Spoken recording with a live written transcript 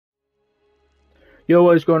Yo,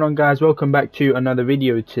 what is going on, guys? Welcome back to another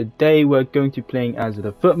video. Today we're going to be playing as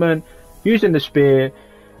the footman using the spear,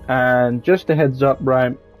 and just a heads up,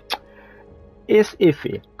 right, it's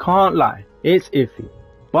iffy, can't lie, it's iffy,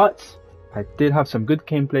 but I did have some good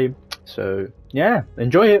gameplay, so yeah,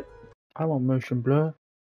 enjoy it. I want motion blur.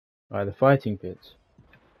 Alright, the fighting pits.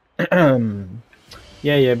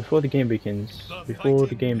 yeah, before the game begins,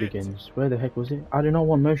 where the heck was it? I do not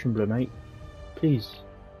want motion blur, mate, please.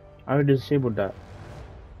 I already disabled that.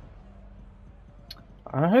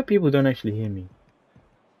 I hope people don't actually hear me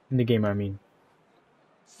in the game, I mean.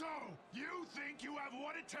 So, you think you have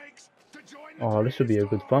what it takes to join the Oh, this would be a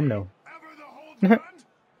good thumbnail. ever the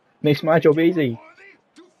Makes my job easy.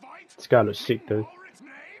 This guy looks sick though.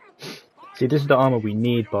 See, this is the armor we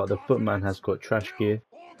need, but the footman has got trash gear.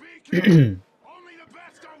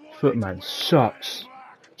 Footman sucks.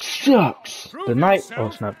 Sucks! The knight. Oh,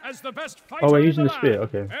 snap. Oh, we're using the spear,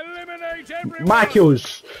 okay. My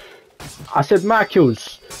kills! I said my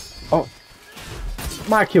kills. Oh,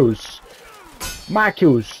 my kills. My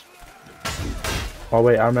kills. Oh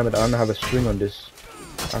wait, I remember that. I don't have a swing on this.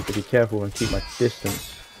 I have to be careful and keep my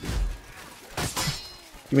distance.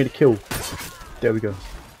 Give me the kill. There we go.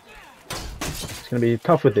 It's gonna be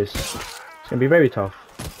tough with this. It's gonna be very tough.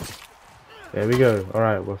 There we go. All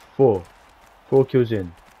right, we're four kills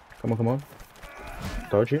in. Come on.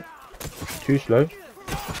 Dodge it. Too slow.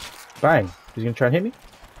 Bang. He's gonna try and hit me.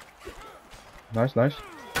 Nice.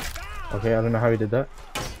 Okay, I don't know how he did that.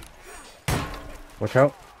 Watch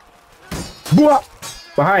out. Bwah!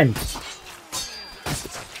 Behind!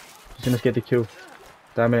 He's gonna get the kill.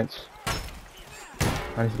 Damn it.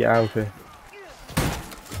 I need to get out of here.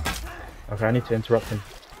 Okay, I need to interrupt him.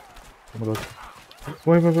 Oh my god.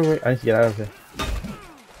 Wait. I need to get out of here.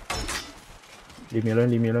 Leave me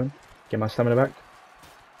alone. Get my stamina back.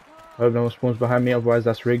 I hope no one spawns behind me, otherwise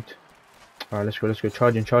that's rigged. Alright, let's go.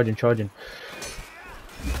 Charging.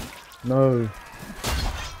 No.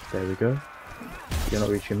 There we go. You're not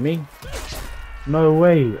reaching me. No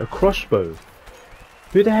way, a crossbow.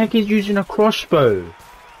 Who the heck is using a crossbow?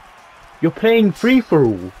 You're playing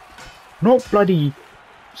free-for-all, not bloody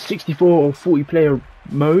 64 or 40 player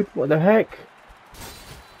mode. What the heck?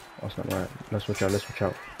 Oh, that's not right. Let's watch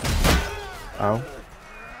out. Ow.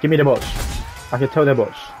 Give me the bots. I can tell they're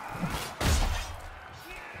bots.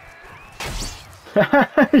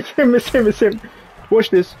 Him. Watch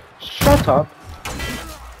this. Shut up.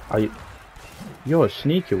 You're a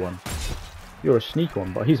sneaky one.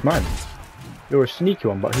 But he's mine.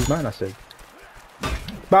 I said.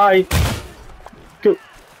 Bye. Go.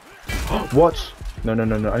 What? No.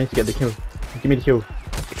 I need to get the kill. Give me the kill.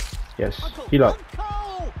 Yes. Heal up.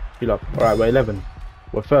 Alright, we're 11.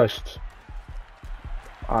 We're first.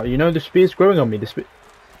 You know the spear's growing on me. The spear.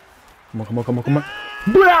 Come on.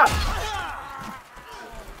 Blah!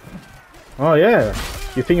 Oh yeah,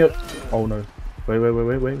 you think it? Oh no!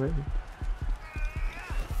 Wait!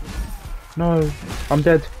 No, I'm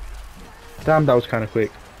dead. Damn, that was kind of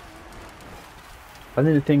quick. I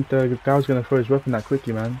didn't think the guy was gonna throw his weapon that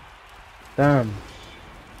quickly, man. Damn.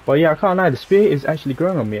 But yeah, I can't lie. The spear is actually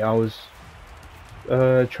growing on me. I was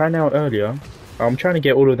trying out earlier. I'm trying to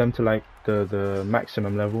get all of them to like the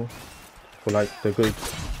maximum level for like the good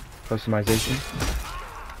customization.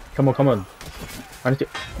 Come on. I need to.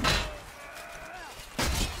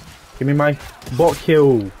 Give me my bot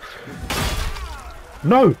kill.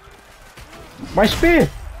 No! My spear!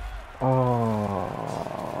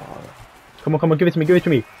 Oh. Come on, give it to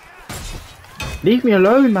me. Leave me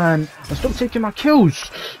alone, man. And stop taking my kills.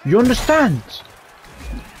 You understand?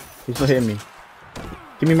 He's not hitting me.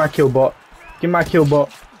 Give me my kill, bot.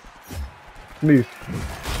 Move.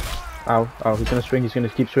 Ow. He's gonna swing. He's gonna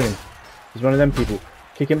keep swinging. He's one of them people.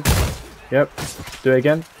 Kick him. Yep. Do it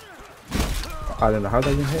again. I don't know how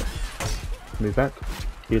they can hit. Move back.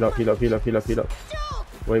 Heal up.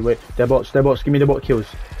 Wait. They're bots. Give me the bot kills.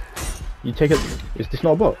 You take it. Is this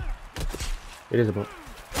not a bot? It is a bot.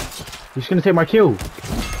 He's gonna take my kill.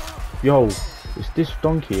 Yo, is this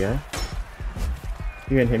donkey, yeah?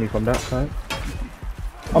 You ain't hit me from that side.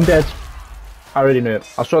 I'm dead. I already knew it.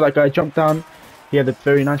 I saw that guy jump down. He had a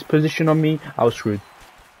very nice position on me. I was screwed.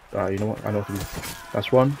 Alright, you know what? I know what to do.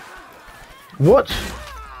 That's one. What?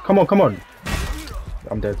 Come on.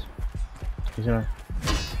 I'm dead. He's gonna.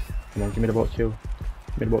 Come on, give me the bot kill.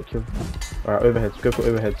 Alright, overheads. Go for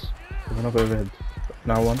overheads. There's another overhead.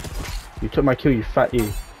 Now one. You took my kill, you fat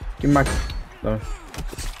you. Give me my. No.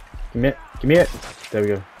 Give me it. There we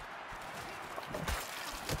go.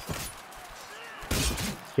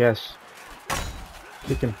 Yes.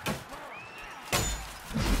 Kick him.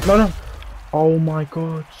 No. Oh my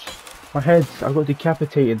god. My head. I got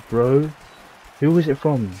decapitated, bro. Who was it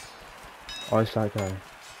from? Oh, it's that guy.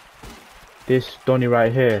 This Donny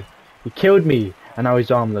right here. He killed me, and now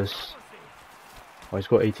he's armless. Oh, he's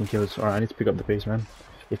got 18 kills. Alright, I need to pick up the pace, man.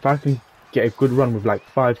 If I can get a good run with like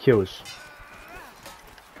 5 kills.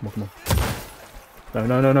 Come on, come on. No,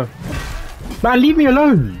 no, no, no. Man, leave me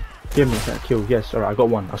alone! Give me that kill. Yes, alright, I got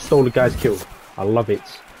one. I stole the guy's kill. I love it.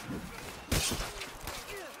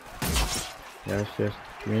 Yes, yes.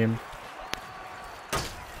 Give me him.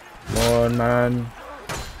 Come on, man.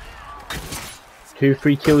 2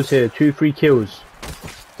 free kills here. 2 free kills.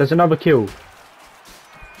 There's another kill.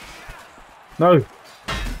 No.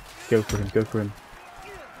 Go for him. Go for him.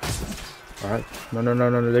 Alright. No, no, no,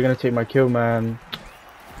 no, no. They're gonna take my kill, man.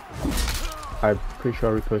 I'm pretty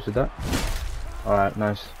sure I reposted that. Alright,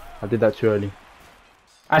 nice. I did that too early.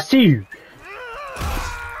 I see you!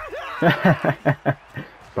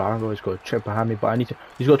 Bro, I've always got a check behind me, but I need to.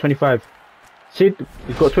 He's got 25. Sid,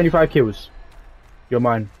 he's got 25 kills. You're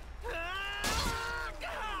mine.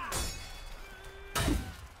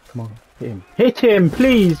 Come on, hit him. Hit him,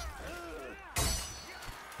 please!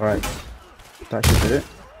 Alright. That should do it.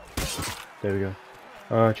 There we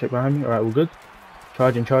go. Check behind me. Alright, we're good.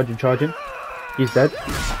 Charging, charging, charging. He's dead.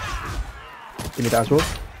 Give me that as well.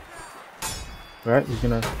 Alright, he's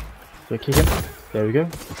gonna kick him. There we go.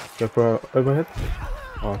 Go for a overhead.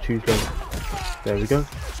 Oh, choose go. There we go.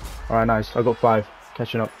 Alright, nice. I got 5.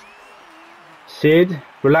 Catching up. Sid,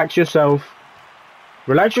 relax yourself.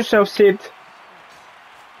 Relax yourself, Sid.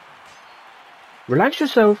 Relax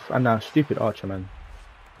yourself. And now, stupid archer, man.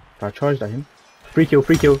 If I charged at him. Free kill,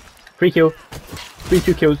 free kill, free kill. Free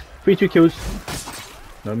 2 kills, free 2 kills.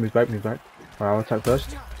 No, move back, move back. Alright, I'll attack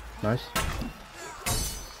first. Nice.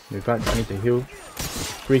 Move back, I need to heal.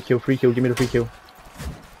 Free kill, give me the free kill.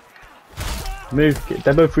 Move,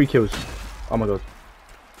 they're both 3 kills. Oh my god.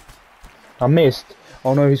 I missed.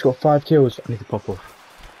 Oh no, he's got 5 kills. I need to pop off.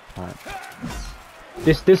 Alright.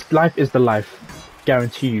 This life is the life.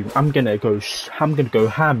 Guarantee you. I'm gonna go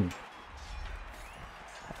ham.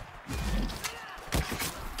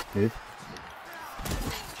 Move.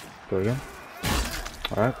 Go again.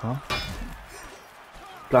 Alright, come on.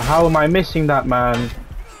 But how am I missing that, man?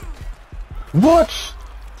 What?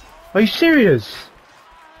 Are you serious?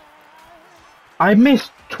 I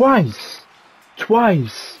missed twice.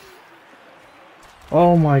 Twice.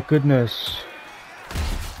 Oh my goodness.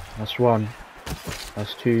 That's 1.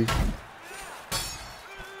 That's 2.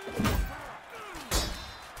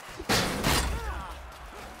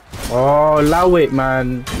 Oh, allow it,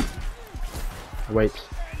 man. Wait.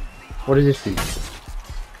 What does this do?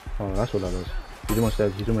 Oh, that's what that does. He's almost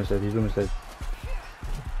dead. He's almost dead. He's almost dead.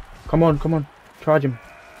 Come on, come on. Charge him.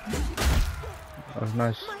 Oh,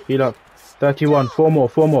 nice. Heal up. 31. 4 more.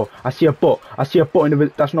 4 more. I see a bot. I see a bot in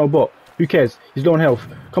the. That's not a bot. Who cares? He's low on health.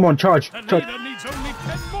 Come on, charge. Charge. Needs only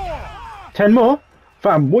 10 more. 10 more?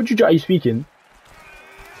 Fam, what are you speaking?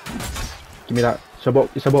 Give me that. It's a bot.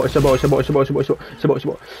 It's a bot. It's a bot. It's a bot. It's a bot. It's a bot. It's a bot. It's a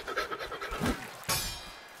bot.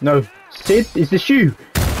 No. Sid, is this you?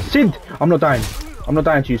 Sid! I'm not dying. I'm not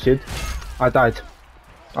dying to you, Sid. I died.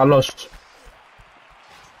 I lost.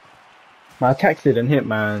 My attacks didn't hit,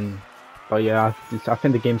 man. But yeah, I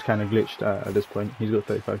think the game's kind of glitched at this point. He's got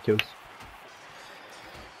 35 kills.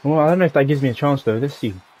 Well, I don't know if that gives me a chance though. Let's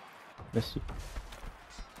see. Let's see.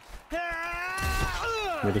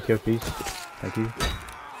 Ready kill, please. Thank you.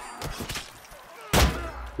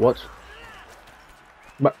 What?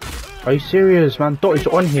 But are you serious, man? Dot is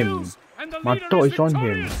on him. My dot is on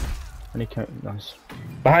him. And he can't. Nice.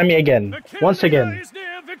 Behind me again. Once again.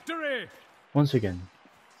 Once again.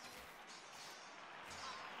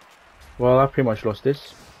 Well, I pretty much lost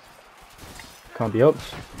this. Can't be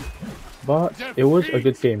helped. But it was a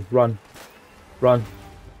good game. Run. Run.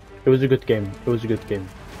 It was a good game. It was a good game.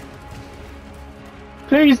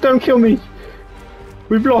 Please don't kill me.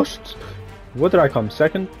 We've lost. What did I come?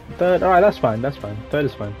 Second? Third? Alright, that's fine. That's fine. Third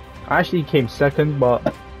is fine. I actually came second,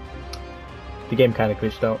 but the game kind of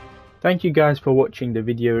glitched out. Thank you guys for watching the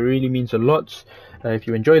video. It really means a lot. If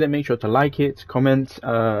you enjoyed it, make sure to like it, comment.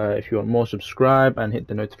 If you want more, subscribe and hit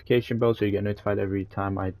the notification bell so you get notified every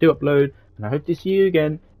time I do upload. And I hope to see you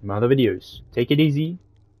again in my other videos. Take it easy.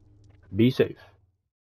 Be safe.